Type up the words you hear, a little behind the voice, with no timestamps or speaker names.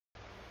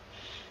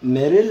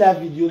mere la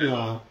video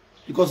na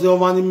because o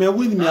mani me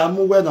win me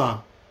amu we na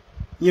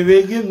you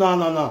will give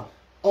na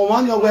o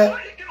mani we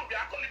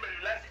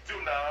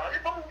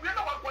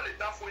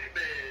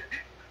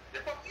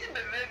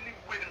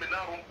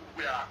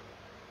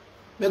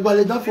me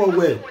gbale da for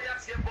we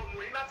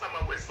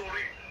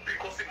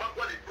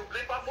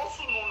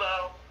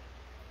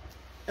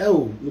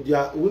oh me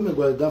dia we me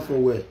gbale da for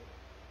we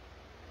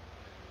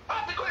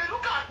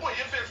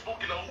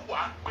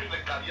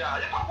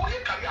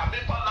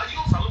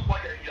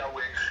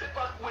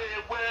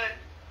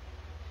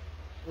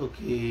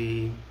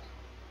okay.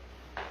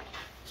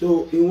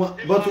 So in one,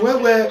 but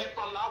where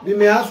we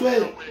may as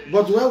well,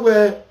 but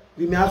where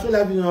we may as well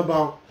have you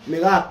about me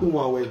got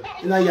one way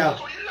in a year.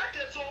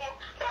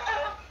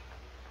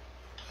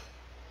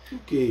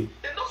 Okay.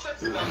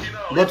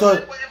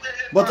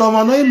 But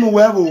I'm not even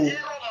aware.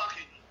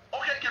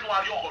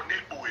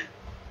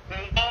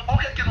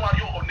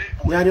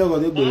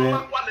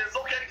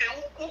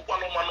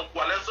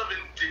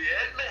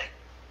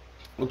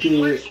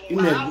 Okay,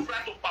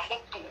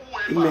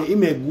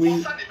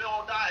 imegui.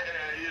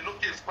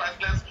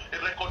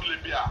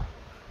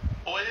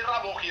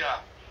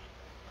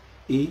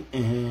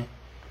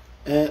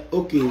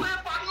 Okay. We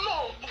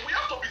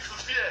have to be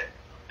sincere.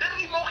 Then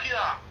you know here,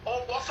 or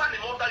what's the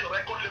amount that your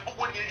record label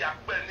when you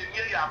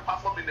are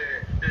performing the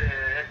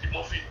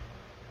Timothy?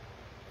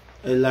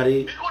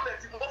 Larry. Because the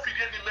Timothy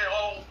didn't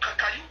oh,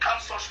 can you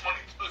count such money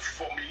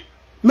for me?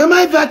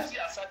 Remember that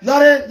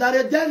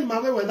Larry then my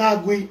way when I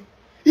agree.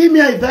 He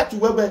may that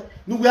where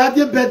no we are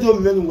the better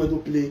when we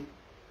don't play.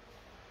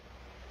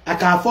 I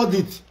can afford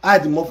it. I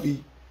had the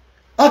Murphy.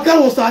 Okay,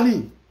 was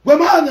Sunny. When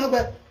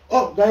my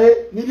oh,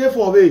 guy, need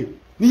for me.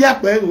 Near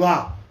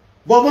Penwa.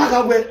 But what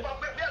have we?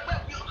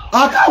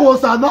 I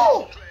was a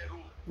no.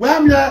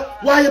 When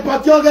why you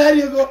put your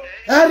very go?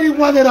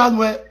 Everyone around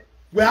where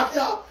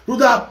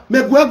Ruda,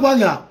 make work one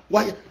ya.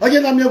 Why,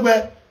 again, I'm your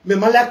way. Me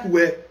malak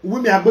way, we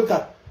may have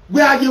better.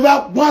 Where I give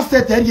up one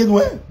set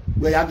anywhere.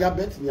 Where I got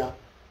bet ya.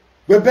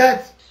 We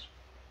bet.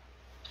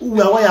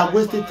 Who are why I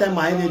wasted time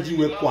my energy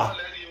with quoi?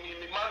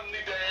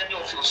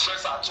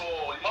 Stress at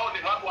all. You know, the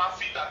man who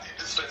feel that he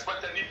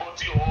disrespect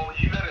anybody or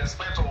even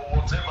respect or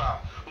whatever.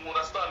 You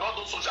understand? All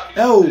those social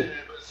media. Oh,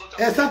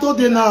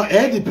 Saturday now,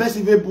 the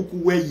person will book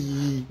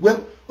away.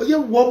 Well,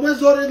 you what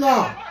was already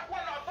now?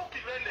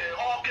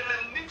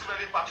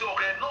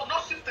 No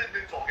system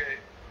date okay.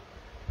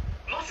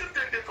 No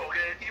system date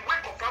okay. He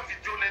went confirm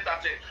video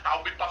that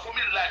I'll be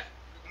performing live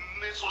in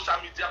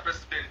social media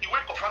president. He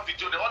went confirm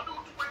video they all do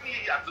when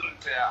he has done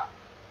there.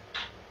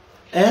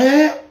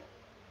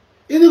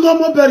 Il est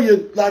comme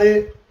période,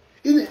 Larry.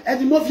 Il est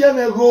du mafia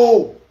me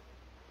go.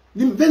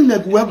 Il me vient me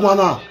couper pour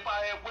moi.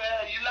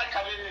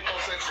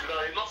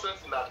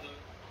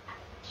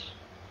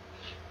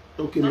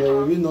 Okay, mais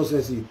oui, non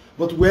c'est si.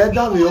 But where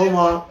down we all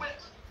man?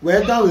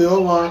 Where down we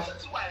all man?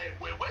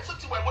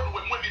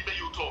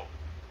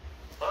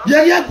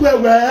 Yeah, where?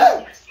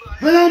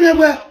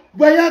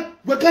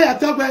 Where can you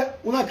tell where?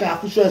 Una ka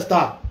official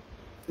star.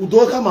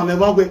 Udo ka ma me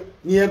ba gbe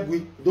ni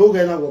egui. Do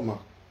ga na wo ma.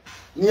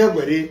 Ni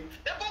egwere.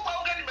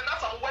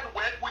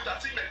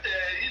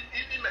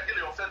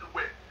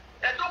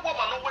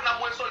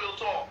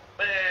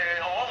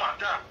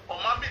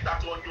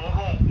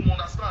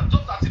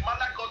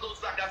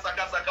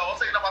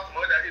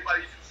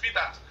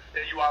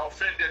 You are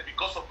offended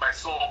because of my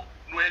song.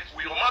 No, we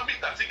remember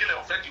that he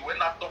offend you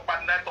when I talk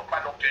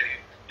bad, okay.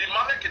 The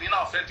man can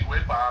not offend you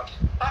when bad.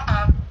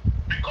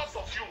 Because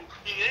of you,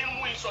 he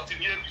ain't doing something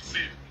here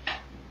receive.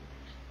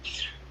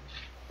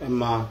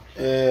 Emma,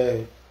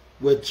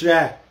 we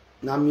try.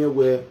 Na me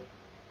we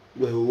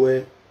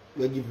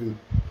give him.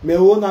 Me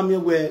wo na me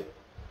we.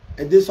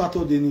 E dey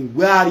Saturday ni.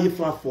 Where are you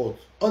Frankfurt?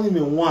 Only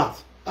me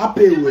what? I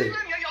pay we.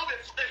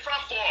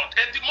 Frankfurt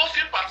and the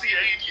Muslim party here.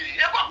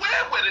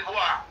 Where they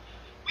are?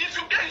 If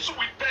you get issue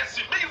with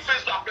person, make you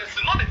face that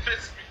person, not the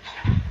face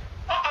me.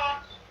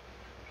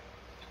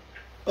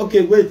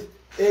 Okay, wait.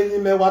 Any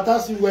me what I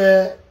see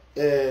where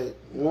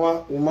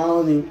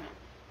woman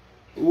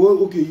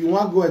okay, you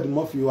want to go at the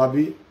Murphy, you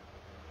abi?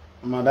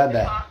 My dad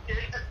die.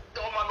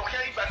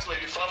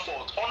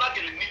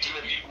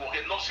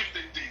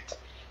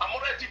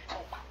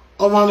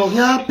 On va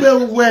rien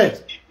payer ouais.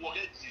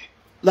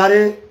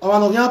 Larry, on va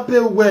rien payer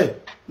ouais.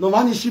 Non,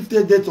 on va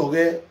shifter date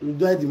okay. Nous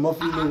doit être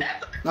Murphy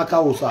na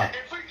kaosa.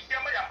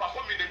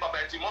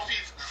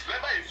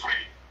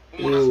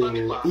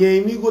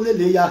 Ye mi go le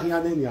ya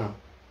rien nya.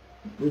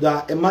 Nous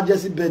da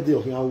emergency birthday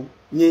o yan.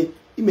 Ye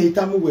ime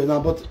itamu we na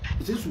but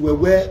since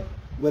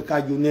we ka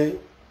jone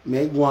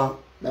me gwan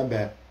na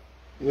be.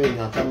 We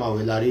nya tama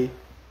we Larry.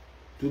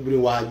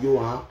 Tubrain wa jo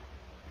han.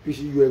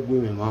 Pisi yo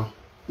egbe me ma.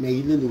 Me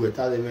ile ni we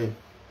ta le me.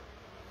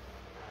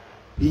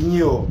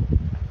 Iyin o.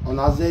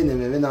 Ona ze ne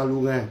me na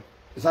lugan.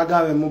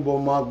 Saga we mo bo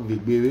ma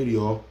gbegbe ri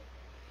o.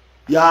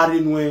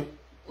 Yari nwe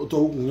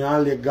oto nya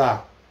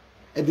lega.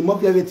 E di mo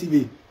fi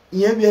TV.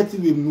 Iyen bi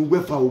TV nu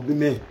gbe fa obi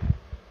me.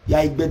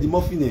 Ya igbe di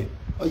mo fi ne.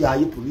 O ya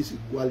yi police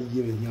gwali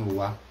ye me yan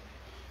wa.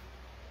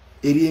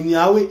 Eri emi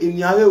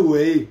awe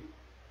we.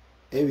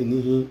 E bi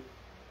ni hin.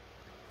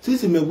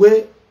 Since me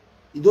we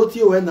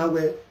idoti we na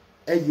we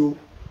eyo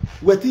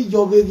we ti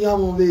joge ni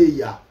awon we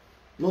ya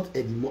not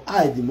edimo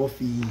edimo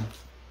fi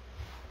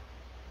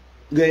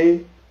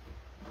ge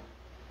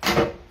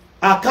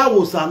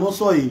akawo sa no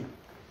so yi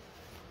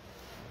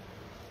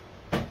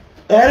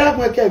era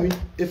ko ke mi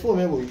e fo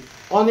me wo yi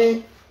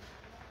oni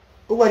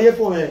o wa ye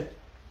fo me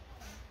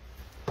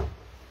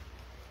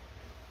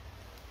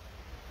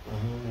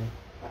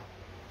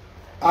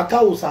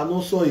akawo sa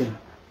no so yi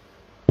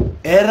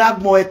era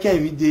gmo e ke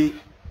mi de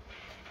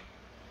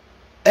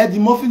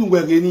edimo fi nu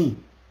we ni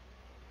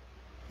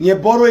ye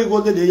boro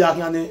ego de ya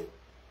kan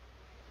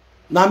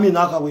na mi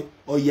na kawe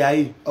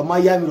oyayi o ma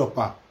ya mi lo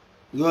pa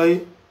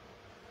yoyi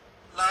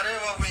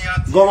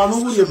goma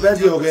no wo ye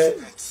bedi oge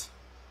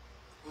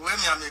we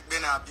mi amegbe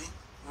na abi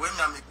we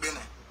mi amegbe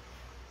na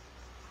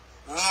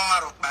wo ma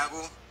ro pa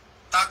go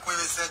ta ko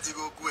we se ti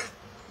go ku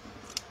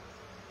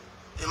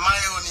e ma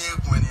ye oni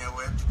egun eni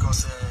ewe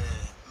because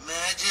me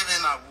jebe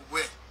na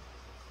gugwe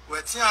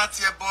we ti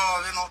ati e bo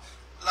we no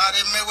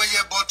lare me we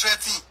ye bo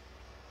threatening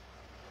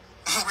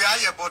we are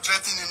ye bo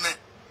threatening me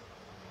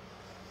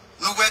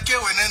no we ke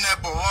we ne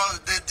bo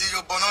de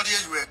yo bonori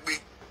you egbe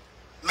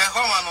me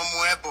ho ma no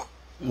mu ebo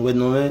we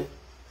no we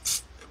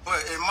boy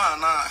e ma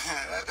na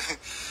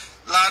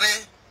lare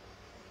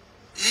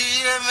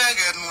iye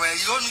mege nu e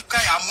yo ni ka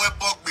ya mu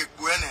ebo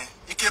gbegbu ene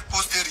ike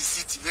post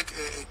receipt with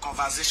a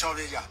conversation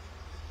with ya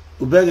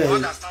ubege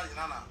understand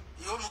nana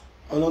yo no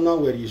ono na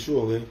we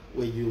show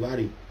we you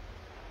worry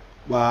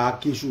wa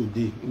kishu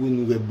de we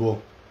nu we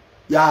bo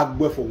ya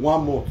gbe for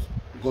 1 month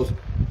because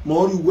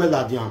mo ri we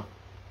la dian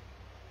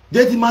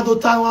de ti ma to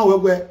ta wa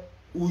we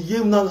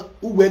uye na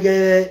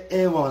ugbege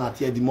e wa na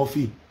ti e di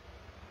mofi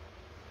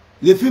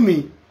le fi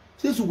mi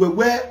se su we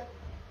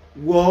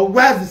wo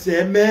wa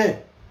se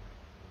me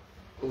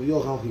o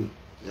yo kan fi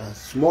ya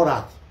small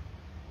rat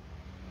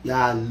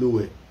ya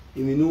lowe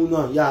imi nu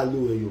na ya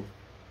lowe yo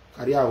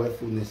kari awe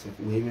fullness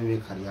we me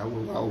kari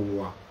awe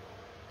wa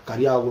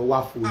kari awe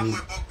wa fu ni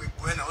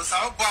o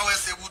sa o bo awe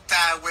se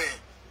wuta we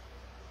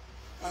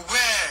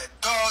we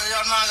do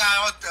yo na ga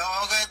o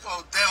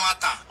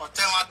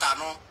te mata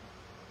no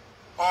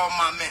o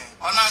mame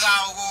ona ga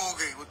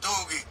oge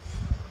odoge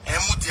e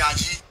mu ti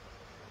aji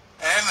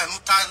e me nu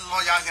ta lo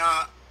ya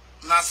ya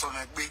na so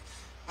me gbe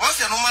wo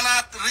se no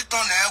mana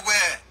return e we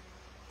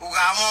o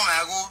ga mo me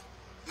go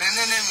ne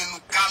mi nu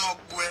ka no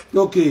gbe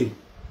okay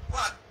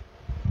what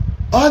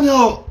oh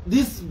no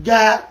this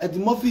guy at the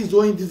Murphy is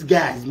owing this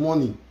guy his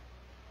money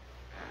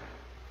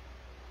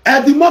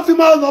at the Murphy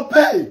man no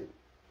pay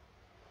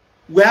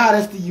we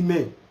arrest you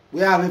man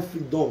we have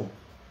freedom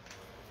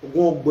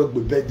go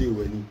gbegbe birthday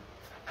we ni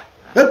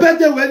e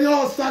birthday we ni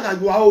o saga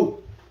you are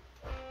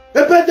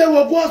e birthday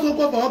we go so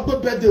go for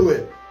birthday we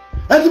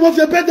e ti mo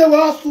fi birthday we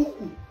asu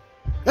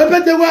e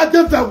birthday we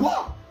ade fe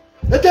wo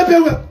e te be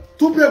we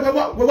Tubrain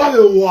we wa we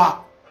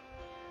wo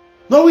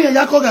no we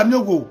ya ko ga mi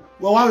ogo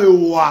we wa we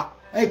wo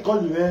e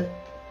call you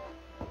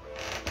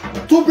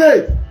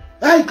Tubrain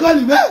e call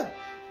you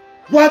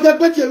wa de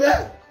peche we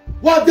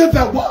wa de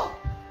fe wo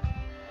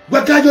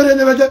we ka jore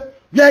ne we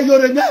ye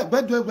yore ne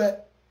gbedo egbe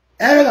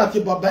e la ti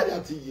baba ya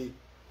ti ye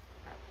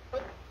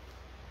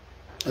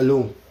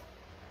hello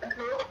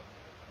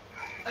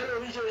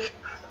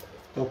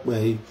Tope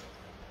yi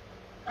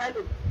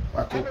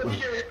wa Tope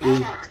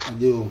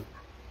ade o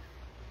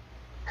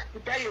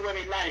tell you where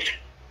it lies.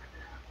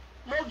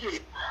 Mogi,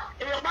 if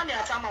you're money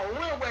at some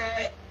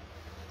where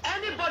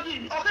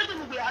anybody, okay,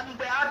 we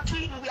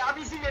are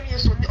busy any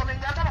so I mean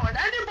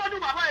anybody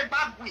who have a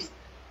bad way.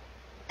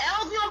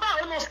 Else you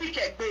about almost speak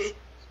a bay.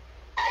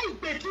 I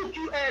bet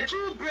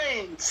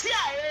Tubrain,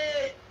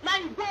 CIA,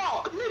 9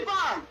 walk, live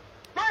on.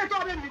 Why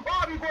told him we go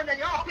and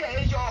you're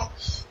okay, your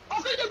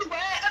okay,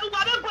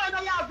 everybody go and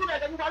you're good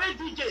and you're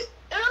DJ.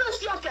 And I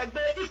see okay,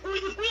 if we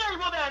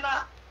ain't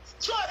over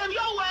so if you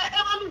were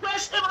ever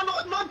west, ever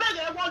not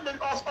better one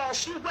of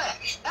super. I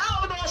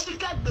don't know if you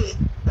can be.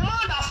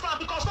 Understand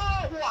because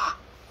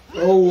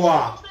oh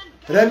wow.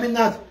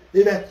 Reminat,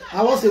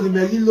 I was in the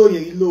Melilo,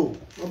 low.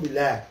 Don't be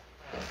like.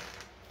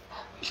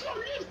 So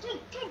leave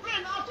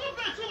Tubrain now,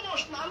 Tubrain too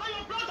much now. Now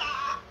your brother.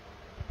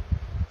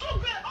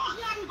 Tubrain, oh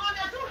yeah, we got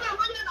there. Tubrain,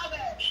 what you know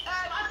there?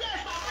 I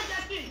guess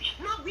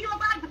no be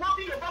about the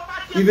one your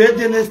property. If it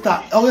didn't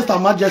start, always Her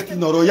Majesty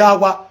no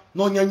royawa,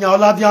 no nyanya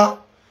oladia.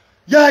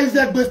 Yeah, he's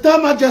a Star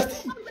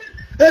Majesty.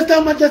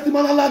 Star Majesty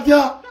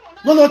Malaladia.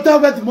 No tell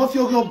where the Murphy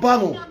of your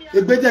bano.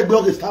 A better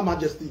block is Star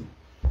Majesty.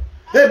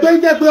 A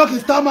better block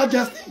is Star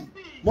Majesty.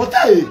 What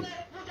are you?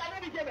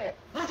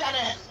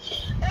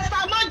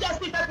 Star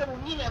Majesty,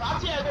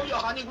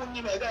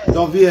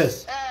 Don't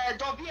VS.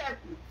 Don't VS.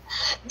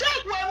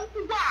 That way,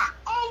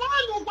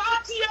 oh,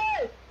 what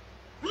here?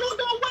 You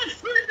don't wait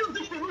for you to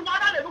do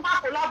that.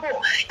 Collabo.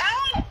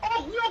 Oh,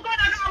 you're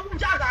gonna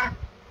go.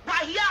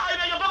 Why here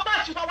your papa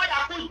is why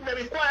I put me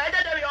required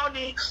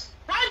only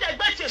why the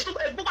bet is a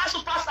book as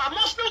superstar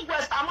most of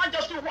West I'm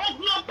just to walk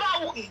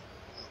global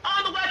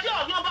on the way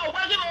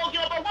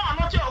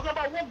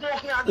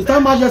you're Star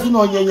Majesty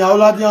no nyanya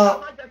oladia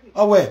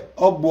awe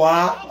ogboa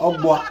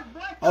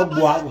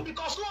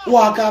because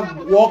Waka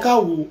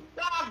who.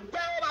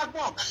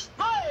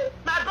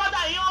 My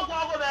brother, you don't go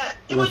over there.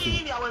 Even in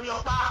India when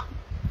you're back.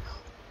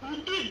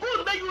 It's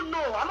good that you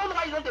know. I don't know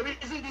why you don't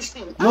reason this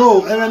thing.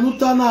 No,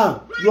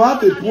 Erenutana, you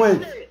have a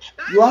point.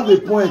 You have a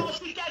point.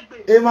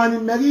 Emani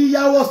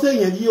Maria was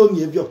saying, you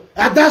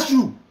and that's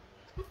you.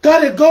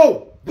 Gotta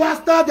go.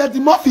 Bastard at the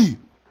Murphy.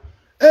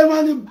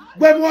 Emani,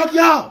 when walk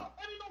out.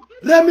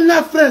 Let me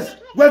let friends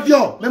with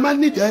you. Me man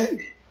need eh.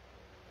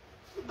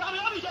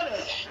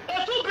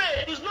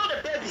 Tubrain is not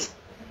a baby.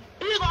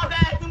 He's not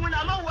there. When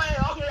I know where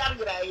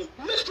okay,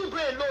 Miss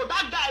Tubrain, no,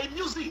 that guy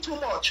music too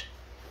much.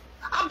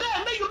 I'm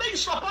there. May you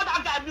support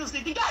that guy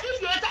music. The guy,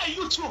 if you enter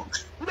YouTube,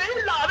 may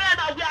you love it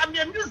that we have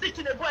music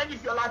in the boy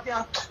if you like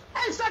him.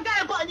 And some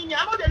guy going in here,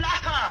 I know they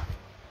like her.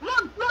 No,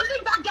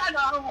 leave that guy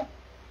now.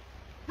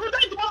 You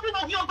don't want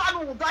to your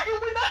banu, but you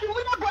will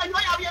not go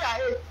anywhere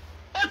here.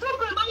 And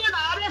Tubrain, no, you're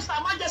not arrest.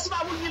 I'm just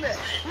about to win it.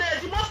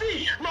 The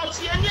Murphy, not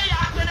see any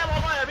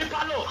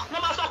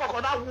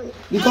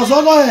because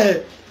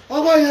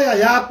over here,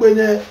 ya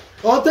penye.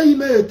 Ote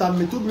ime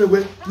etami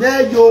Tubrain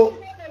ne yo.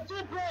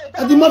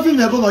 And the Murphy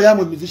never know ya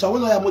mo musician. We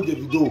know ya mo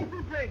Davido.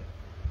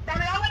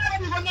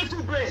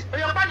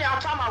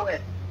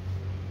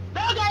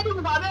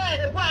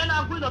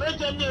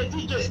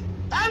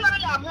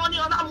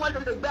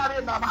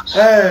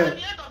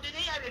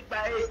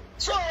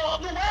 So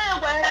the way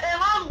where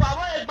around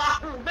where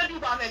back maybe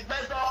one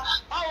better.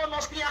 I will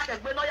not see I can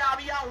no ya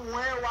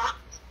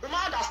you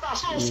understand?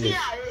 So see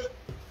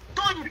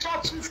don't you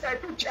talk to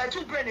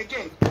Tubrain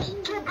again.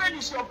 Tubrain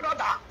is your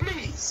brother,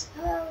 please.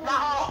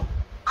 Now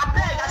I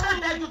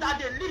beg you that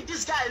they leave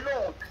this guy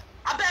alone.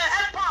 I beg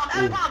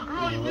help him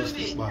grow in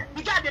music.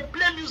 The guy they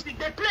play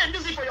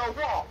music for your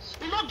war.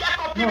 You don't get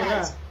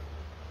copyright.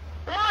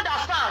 You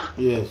understand?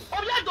 Yes.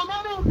 Oh yeah, don't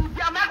know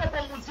the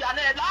American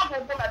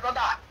my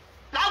brother.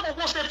 Now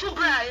go say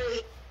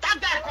Tubrain. That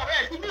guy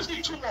correct. He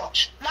music too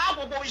much. Now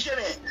go I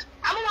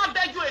don't want to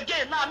beg you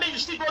again. Now may you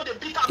still go the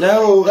big.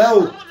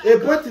 A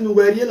point in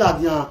where you are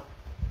we are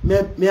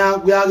at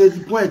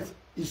the point.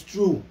 It's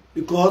true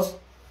because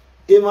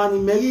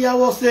Emani Maria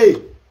was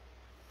say,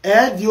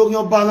 the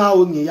Orion banner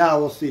only ya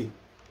was say.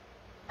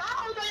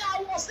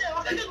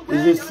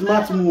 It's a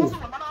smart move.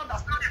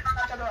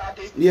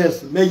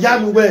 Yes, me ya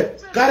we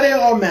carry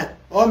all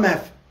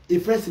my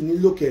if friends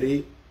in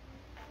locally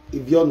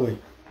if you know.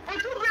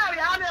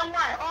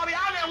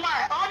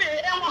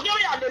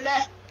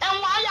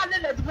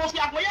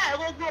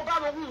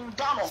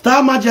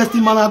 Star Majesty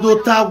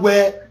Manado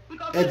Tagwe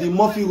at the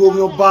Murphy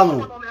Romeo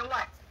Bano.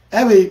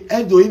 Every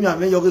do him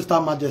and your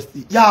Star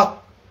Majesty. Ya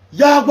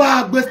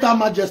wa Star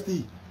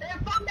Majesty.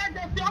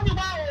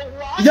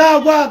 Ya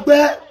wa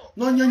be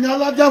no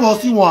nyala jabo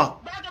si wa.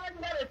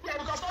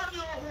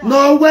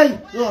 No way.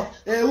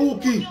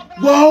 Uki.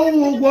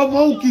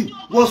 Uki.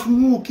 Was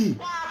Uki.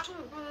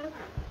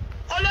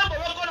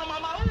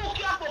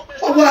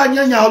 Owa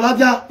nyanya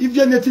olaja if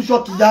you need to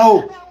shot ya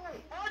o.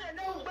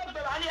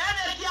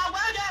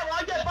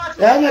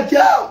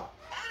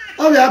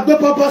 Oh, we have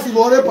purpose in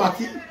our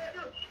party.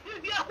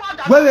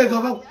 Where we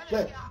go?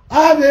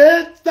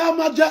 Have Star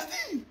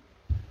Majesty.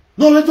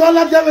 No, we don't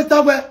like them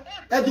that way.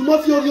 And the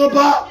Murphy on your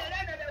bar.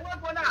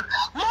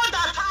 More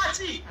than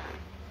 30.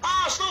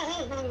 Ah, so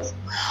who?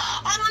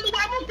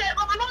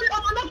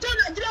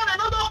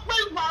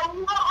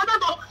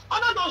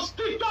 Another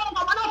speak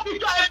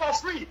for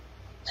free.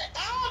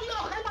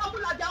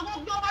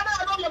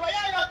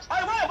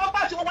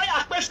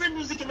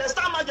 Music in the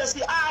Star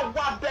Majesty.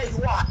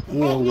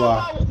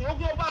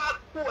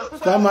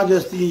 Star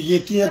Majesty, you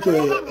can't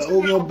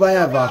go buy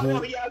a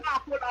vacuum.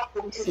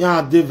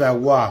 Yeah, David,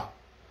 wow.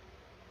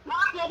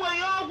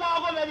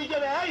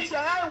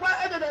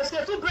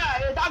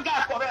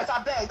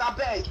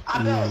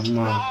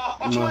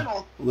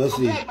 We'll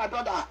see.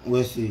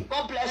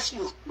 God bless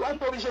you.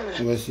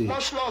 We'll see.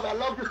 Much love. I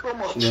love you so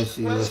much.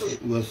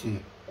 We'll see.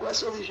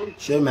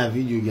 Share my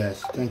video,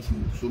 guys. Thank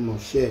you so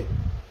much. Share.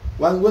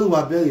 When we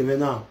are very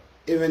now,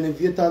 even if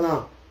you are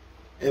now,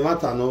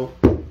 no,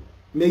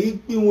 may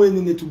it be when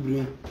you need to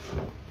bring.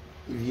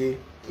 Yeah,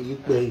 you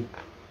pay.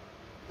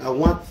 I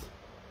want.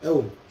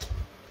 Oh,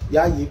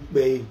 yeah, you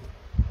pay.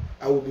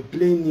 I will be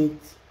playing it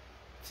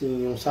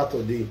till on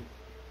Saturday.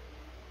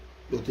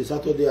 But the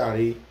Saturday are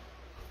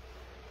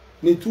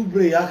me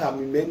Tubrain. I have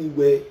many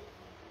way.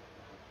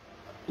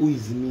 Who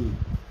is me?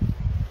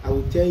 I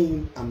will tell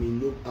him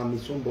I'm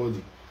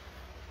somebody.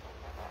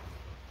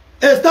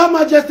 Star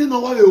Majesty no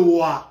worry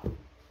wa.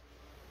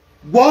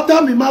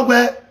 Water me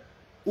magwe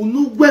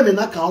unu gwe me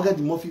na kan get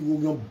the Murphy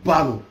Romeo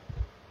bano.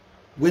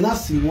 When I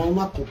see one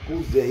na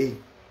compose there,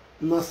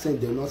 na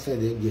send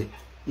there.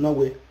 No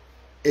way.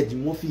 The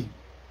Murphy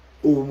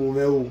o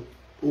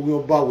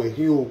Romeo bawe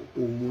he o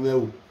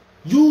mumeo.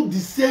 You the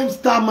same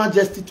Star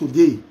Majesty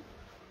today.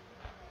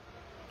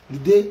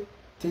 Today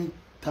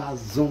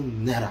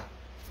 10,000 naira.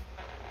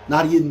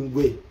 Na rie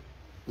nwe.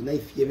 Na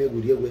ifie me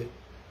go we.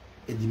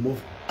 The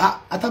Murphy.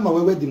 I thought my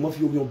way the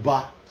Murphy of your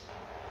bar.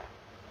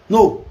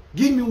 No,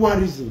 give me one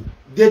reason.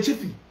 The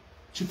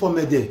chief for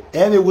me there.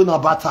 Anyway, no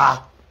better.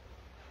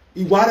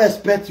 he want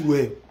respect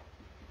you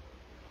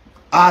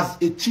as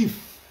a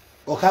chief.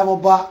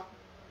 Okamoba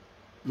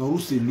no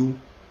Ruselu.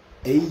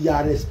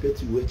 I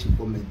respect you Chief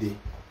Omede.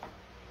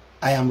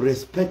 I am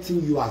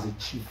respecting you as a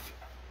chief.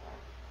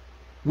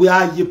 We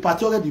are a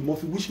party of the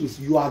Murphy, which means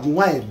you are the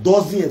one a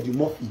dozen of the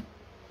Murphy.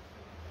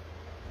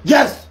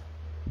 Yes,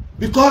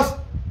 because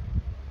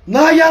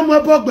now I am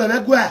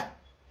a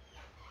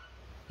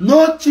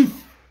no chief,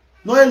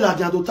 no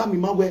Eladia do tami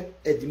mawe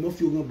at the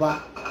Murphy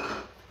Oba.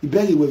 He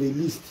barely were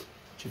released,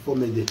 Chief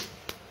Omede.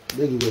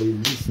 Barely were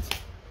released.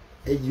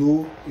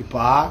 Eyo,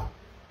 Ipa,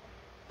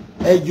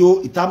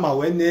 Eyo, Itama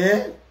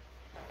wene.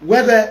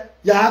 Whether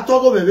ya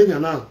togo bebe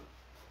now.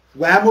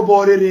 Where mo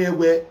bore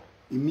we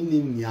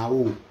imini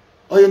niawo.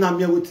 Oye na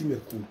me weti me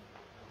ku.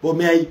 But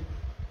me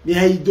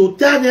do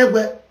tell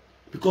me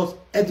because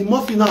at the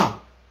Murphy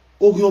now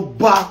ogyo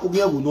ba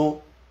ogyo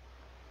no.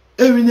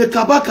 Ewi ne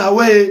kabaka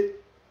we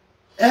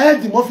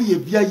the Murphy e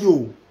bia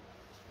yo.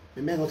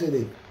 Me no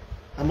say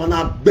I'm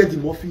na gbe the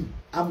Murphy.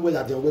 I'm well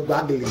at the we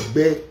gba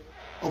gbe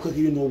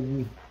okekiri no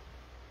wu.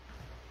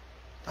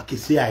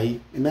 Akese ayi.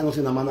 Me no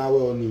say na mana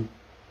we oni.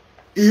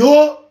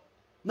 Iyo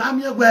na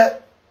me gbe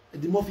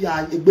the Murphy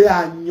egbe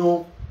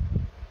anyo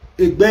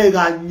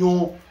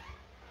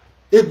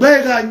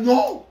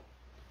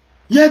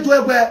ye do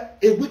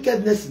a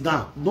wickedness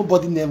now.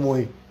 Nobody name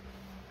way.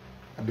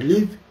 I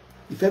believe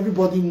if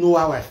everybody know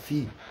how I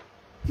feel,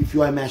 if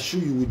you are in my shoe,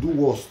 you will do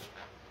worse.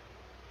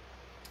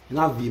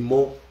 Not be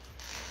more.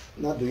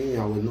 Not doing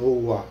I will know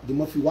what. The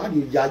Murphy, why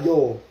you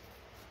jajo?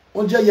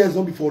 100 years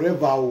don't be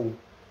forever. Oh.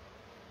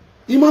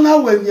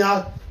 Imana when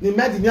you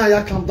made me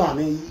I come down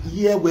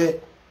here where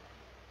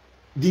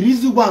the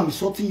reason why I'm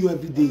insulting you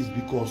every day is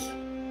because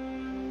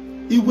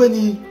even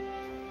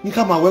you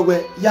come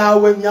away ya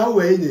when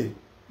you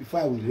before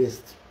I will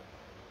rest.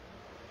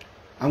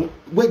 And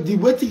wait the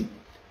way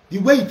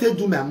you take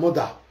do my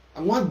mother, I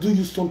want to do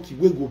you something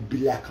we go be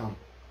like him.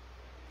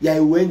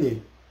 Ya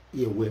when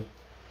ye we.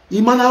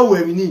 Imana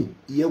when ni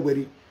ye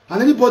worry.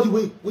 And anybody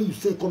when you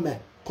say come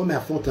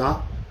here front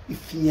huh?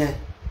 If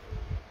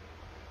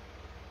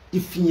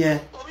you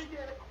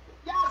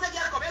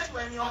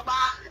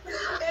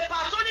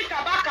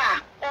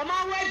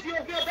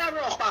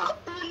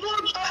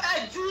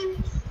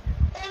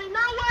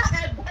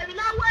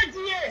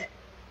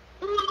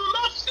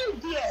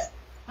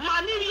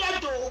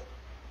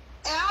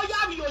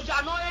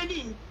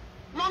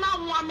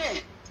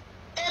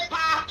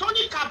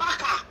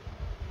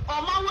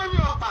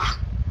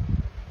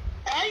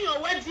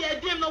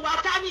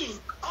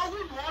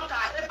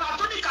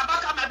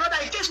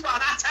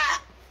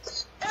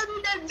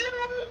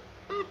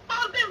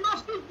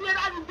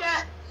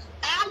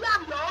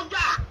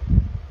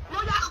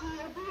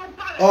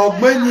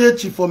Ogbeni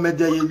Chief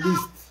Omede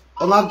list.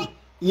 Ola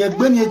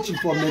Yegbeni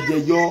Chief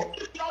Omede yo.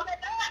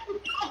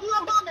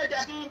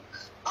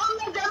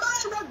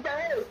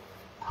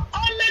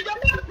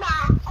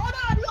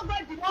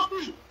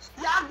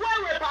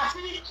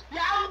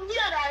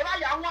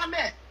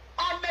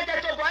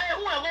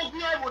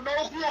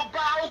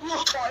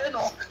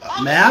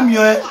 Me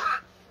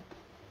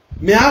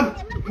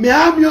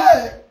am yo.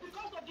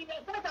 Because of the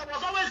respect I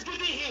was always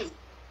giving him.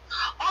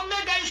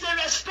 Omega is the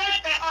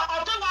respect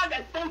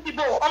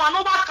responsible.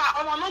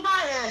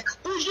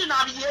 Uji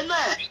na biene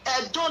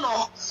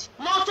dono.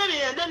 Monteri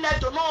ene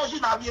dono uji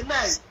na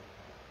biene.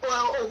 O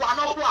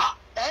wano kwa.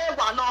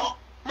 Wano.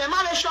 Me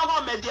ma le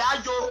shogo me de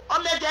ajo.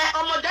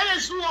 Omede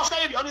su o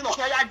say bi oni no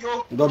ke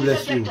ajo. God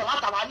bless you.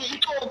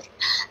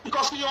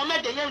 Because you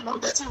omede yen no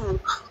beti wo.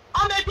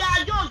 Omede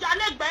ajo ja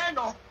le gbe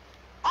no.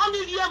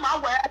 Oni vie ma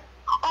we.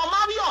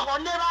 Omari o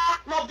nera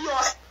no bi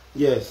o.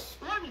 Yes.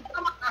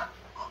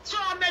 So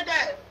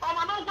Omede,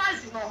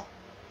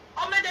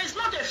 Omede is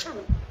not a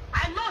fool.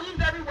 I know him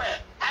very well.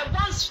 I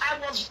was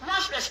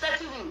once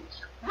respecting him.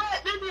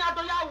 Where maybe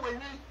Adoya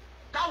Weni,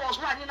 that was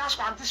why I didn't ask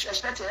for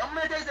disrespected.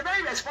 Omede is a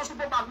very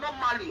responsible man,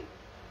 normally,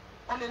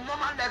 on a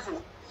normal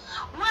level.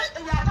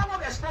 When you are not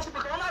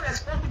responsible, you're not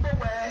responsible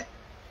where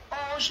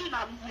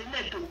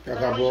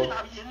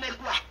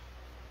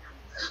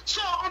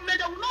so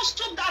Omede will not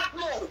stop that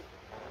low.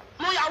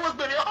 No, I was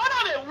very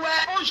honored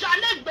where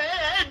Ojanek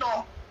Bay,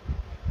 no.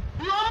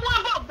 You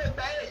are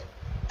baby.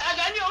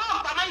 Again, you are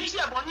not my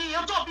dear Bonnie,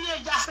 you don't be a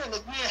just in the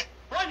year.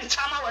 When you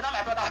come out with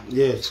my brother.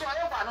 Yes. So I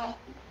know.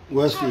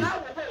 What's it?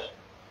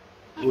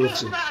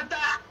 What's it? A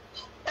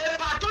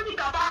Patoni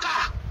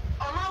Kabaka.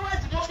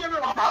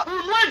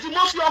 Where's the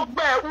most your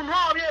bear?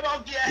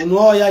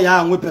 No,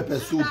 yeah, with pepper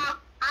soup.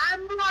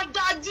 I'm not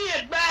that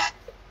dear bear.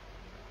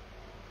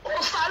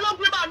 Oh, Salon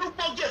Grima no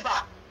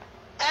Pogeva.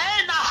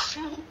 Eh,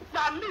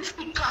 na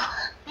Mystica.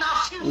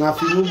 Na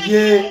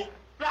Finuge.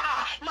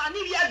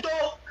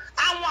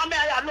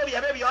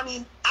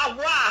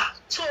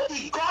 So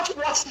he got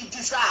what he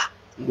deserved.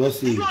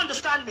 Do you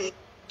understand me?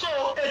 So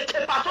a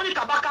Patoni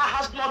Kabaka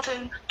has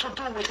nothing to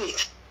do with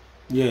it.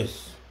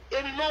 Yes.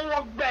 In no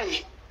work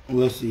bay.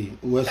 We'll see.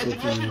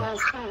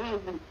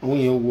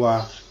 Only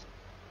wa.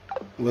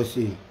 We'll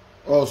see.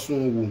 Oh,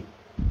 soon.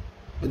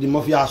 The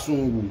mafia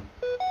soon.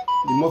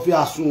 The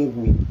mafia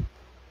soon.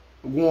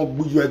 ogun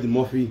gbuju e di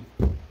mofi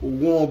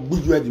ogun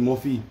gbuju e di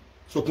mofi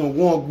sokin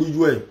ogun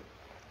gbuju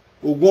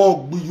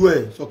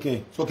e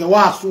sokin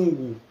wa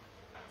sungu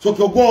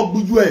sokin ogun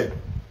gbuju e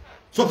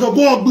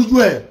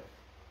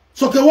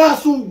sokin wa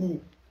sungu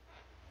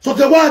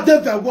sokin wa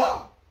defe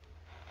wa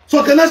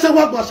sokin na se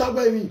wa gba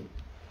sagba mi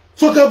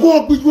sokin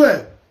ogun gbuju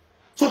e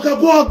sokin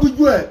ogun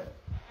gbuju e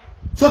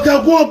sokin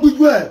ogun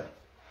gbuju e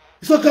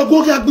sokin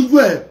ogun gbuju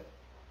e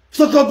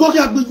sokin ogun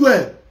gbuju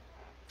e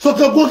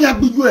sokin ogun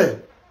gbuju e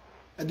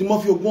di mo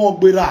fi ogun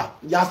ogbera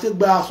ya se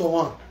gba aso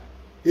wan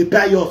e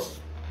pious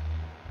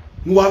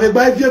nu wa ve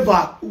gba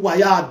vieva wa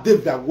ya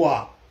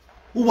devagwa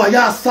wa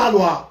ya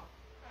salwa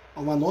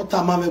ama no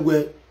ta ma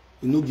megwe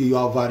Enogie you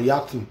are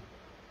overreacting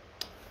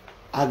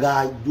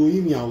aga do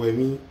imi awe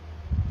mi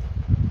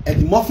e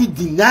di mo fi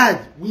denied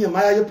we am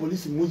ya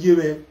police mu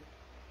yewe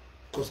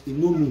cause he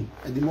know me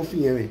e di mo fi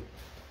yewe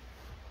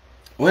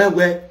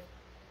when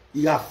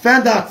you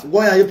find that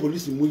why ya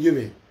police mu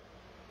yewe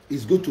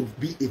is going to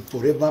be a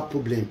forever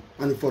problem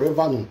and a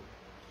forever no.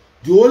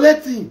 The only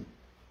thing,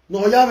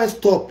 no, you haven't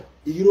stopped.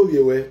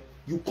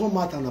 You come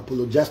out and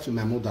apologize to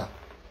my mother.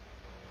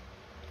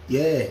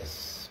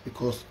 Yes,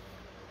 because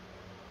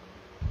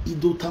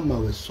Ido Tama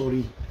was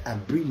sorry. I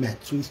bring my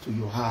twins to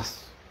your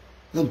house.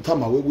 No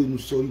Tama we no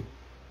sorry.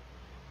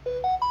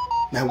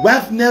 My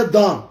wife knelt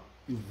down.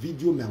 You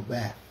video my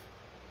wife.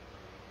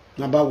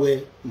 Number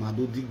where my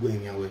do dig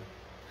going away.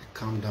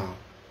 Calm down.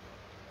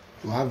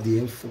 You have the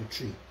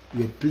infantry.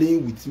 You were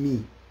playing with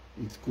me,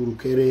 with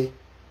Kurukere.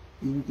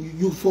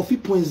 You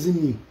forfeit points in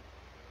me.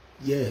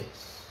 Yes,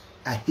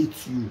 I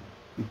hate you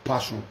with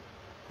passion.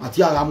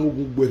 Ati ara mo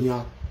gbogbo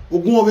eyan.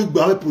 Ogun o fe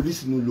gba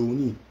police no lo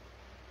ni.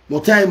 Mo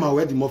time ma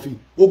we di mo fi.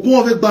 Ogun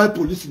o fe gba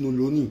police no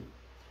lo ni.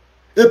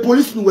 E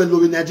police no we lo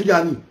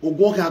Nigeria ni.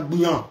 Ogun kan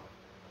gbiyan.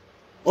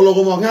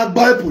 Ologo mo kan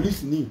gba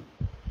police ni.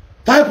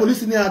 Tai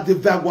police ni a de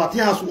vagwa ti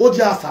asu o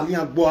je asali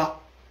an gbo a.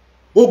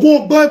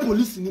 Ogun gba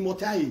police ni mo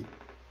tai.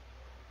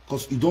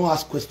 Because you don't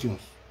ask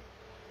questions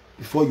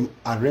before you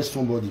arrest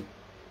somebody.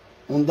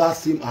 On that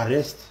same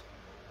arrest,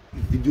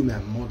 you video my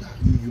mother.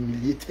 You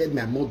humiliated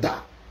my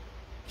mother.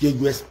 Yeah,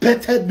 you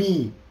expected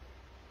me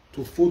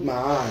to fold my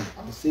hand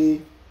and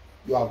say,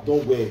 you have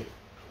done well.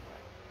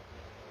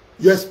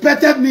 You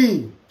expected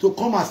me to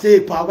come and say,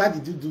 Pa, why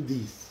did you do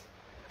this?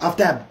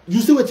 After,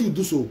 you see what you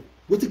do so.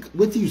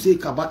 What you say,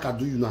 Kabaka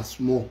do you not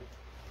small?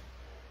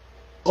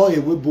 Or a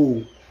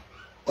webo,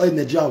 or a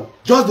Nigeria.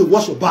 Just to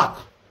wash your back.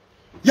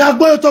 You are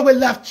going to talk with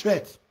left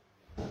threat.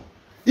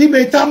 He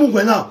may tell me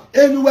now.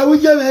 Anywhere we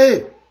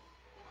get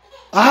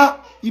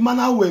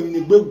Imana we ni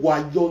gbe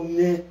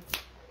wayone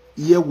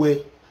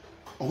yewe.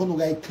 Ogono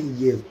guy 10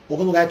 years.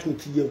 Ogono guy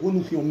 20 years. Who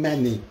know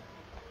money?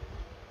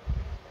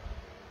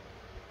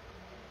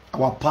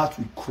 Our path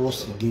will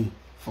cross again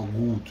for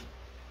good.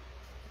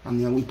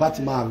 And then we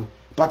party man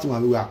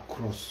we are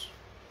cross.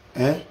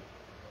 You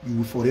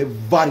will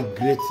forever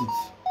regret it.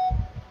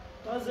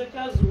 That's the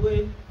case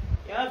way.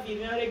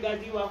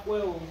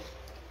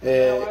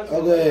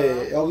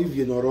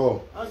 Olivier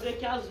Noro.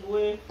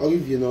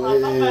 Olivier no.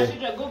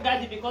 Go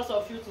guide because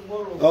of you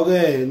tomorrow.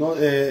 Okay, no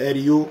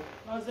Erio.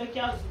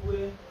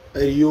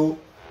 Erio.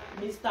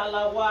 Mr.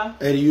 Lawa.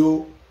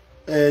 Erio.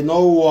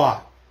 No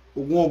wa.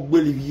 Ogun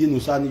Olivier no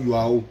sani you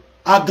are.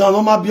 Agan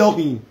no ma bi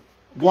okin.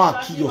 Go and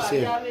kill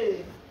yourself.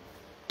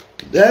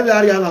 There we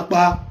are yana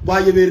pa.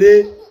 Wa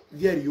yebere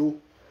Erio.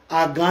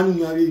 Agan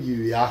no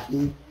you are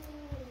him.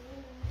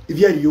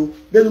 Ivierio,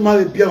 benu ma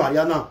be bia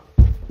waria na.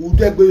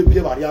 Udegbe be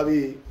bia waria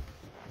we.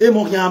 E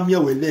mo kan mi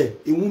wele,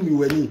 e wu mi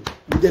weni.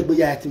 Udegbe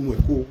ya ti mu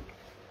eko.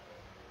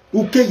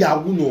 Uke ya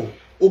wu no.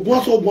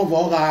 Ogun so ogun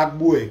for ga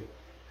agbo e.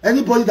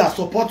 Anybody that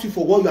support you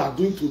for what you are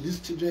doing to these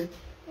children,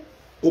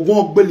 ogun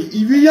ogbeli.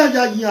 Iwi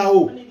ya yin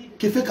o.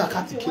 Kefe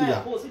kakati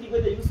keya.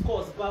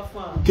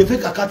 Kefe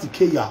kakati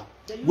keya.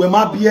 We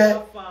ma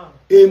bie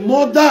a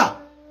mother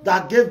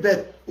that gave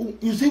birth.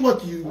 You see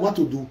what you want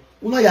to do.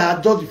 Una ya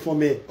judge for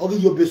me.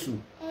 Ogi yo besu.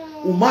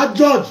 Uma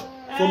judge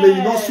for me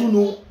you not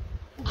sunu.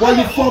 But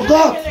you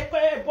forgot.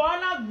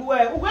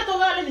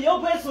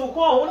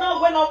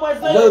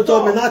 You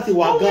told me nothing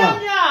wagan.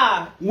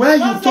 When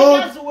you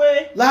told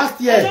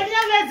last year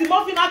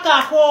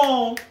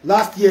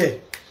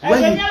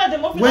when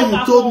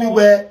you told me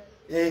where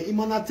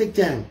Imana take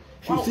time.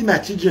 You see my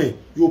children,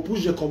 you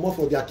push the command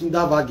for their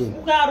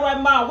kindergarten.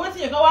 Now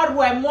waiting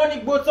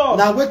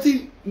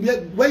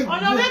wait.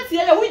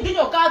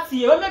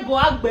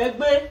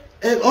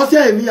 Also,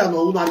 me and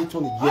no una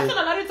return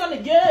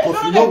again.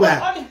 Because you know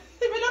where.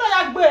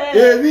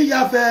 We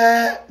have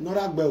no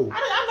ragbe o.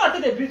 I'm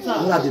not the beat.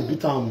 I'm not the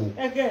beat am.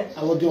 Okay.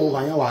 I want to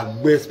over here wa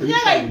gbe spiritual.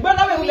 Yeah, igbe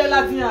no we ule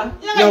latin. Yeah,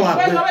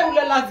 igbe no we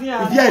ule latin.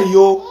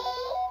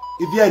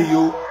 If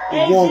you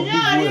ogun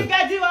ogbuju e.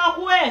 Get you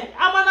ahwe.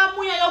 Amana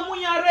muya yo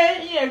muya re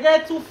yen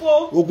get tufo.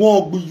 Ogun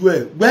ogbuju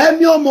e. Gbe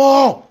mi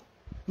omo.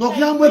 No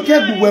ki am we ke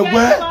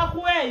gbuwegwe.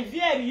 If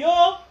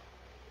you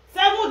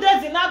 7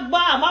 days in agba,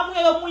 amamu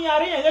yo muya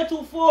re yen get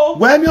tufo.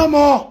 Gbe mi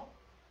omo.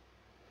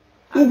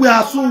 Ugbe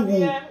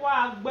asunwu.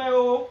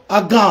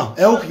 Agan,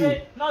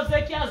 okay. No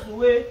se ki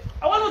azuwe.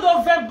 I want to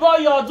ve boy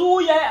your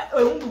do ye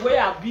we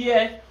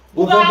abie.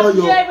 Go boy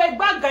yo. We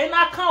gba gan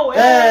na kan we.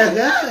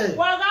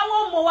 Wa ga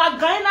won mo wa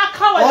gan na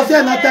kan we. O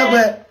se na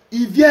tegwe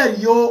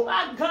ivie yo.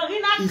 Wa gan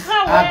na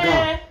kan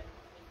we.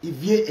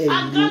 Ivie e yo.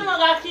 Agan no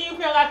ga ki ku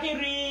ga ki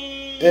ri.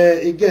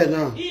 Again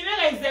now. Il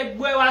est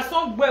gbe wa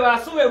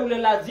son we rule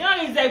la dia,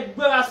 il est gbe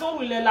wa son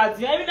rule la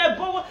dia. Il ne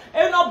bogo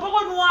e no bogo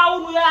nu a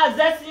unu ya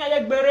azesi ya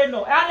gbere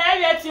no. Ana e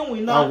ye ti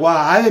wi no.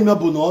 Awa, aye me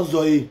bo no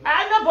ozo yi.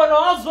 Aye me bo no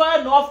ozo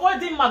e no fo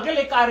di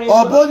magele kare.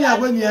 Obo ni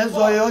agbe ni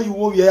enzo yi o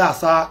yiwo ye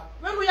asa.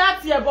 Menu ya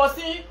ti e bo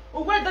si,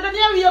 ugwe dede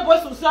ni ye bo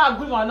su sa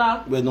agreement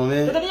na. We no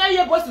me. Dede ni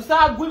ye bo su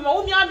sa agreement,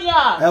 u mi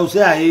amia. O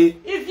se aye.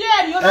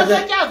 Ivieri yo no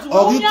se ki azu,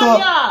 u mi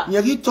amia.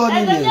 Nyegito ni ni.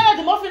 And then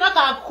the mo fi na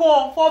ka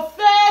ko for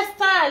first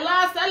time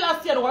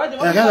last year we the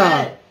mo.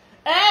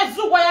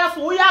 Zu ya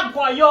so ya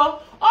gon yo.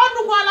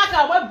 Onu gon la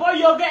ka we boy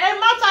yo ge e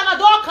mata na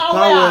do kan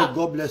we.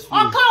 God bless you.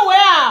 O kan we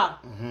a.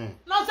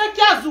 No se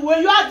ki azu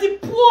we you are the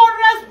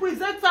poorest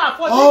presenter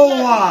for this.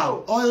 Oh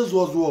wow. Always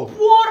was war.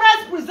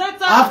 Poorest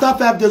presenter. After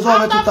 5 days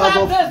over 2000. After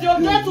 5 days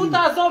you get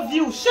 2000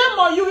 views. Shame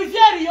on you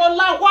Ivieri yo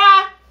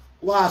lawa.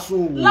 Wa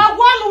sun.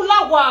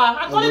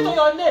 Lawa according to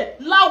your name.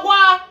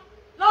 Lawa.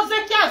 No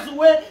se ki azu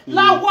we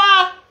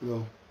lawa.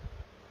 Yo.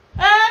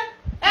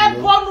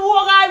 Bonu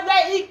ora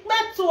le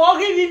ikpetu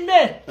ori mi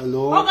me.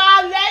 Hello.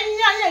 Ora le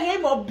yan ye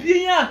mo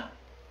biyan.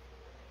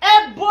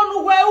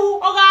 Bonu we u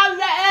ora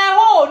le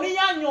ho ni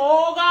yan yo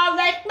ora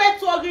le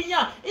ikpetu ori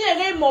yan.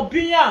 Ye mo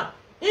biyan.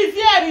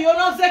 Ivieri yo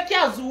no se ki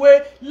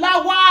azuwe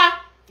lawa.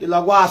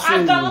 Lawa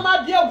asun. Aga ma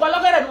bi ogba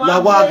logere no.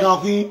 Lawa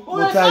gan kin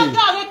mo kai. We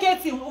saga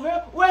reketi.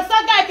 We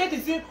saga reketi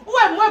si.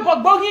 We mo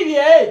gbogbo ri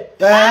re.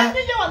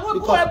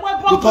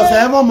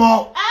 Because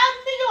momo.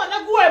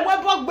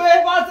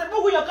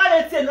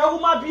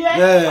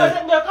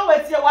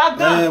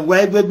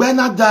 We gbegbe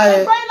na da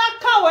e. Gbe na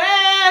kan we,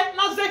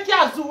 no se ki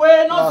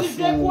azuwe, no si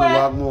je ku e.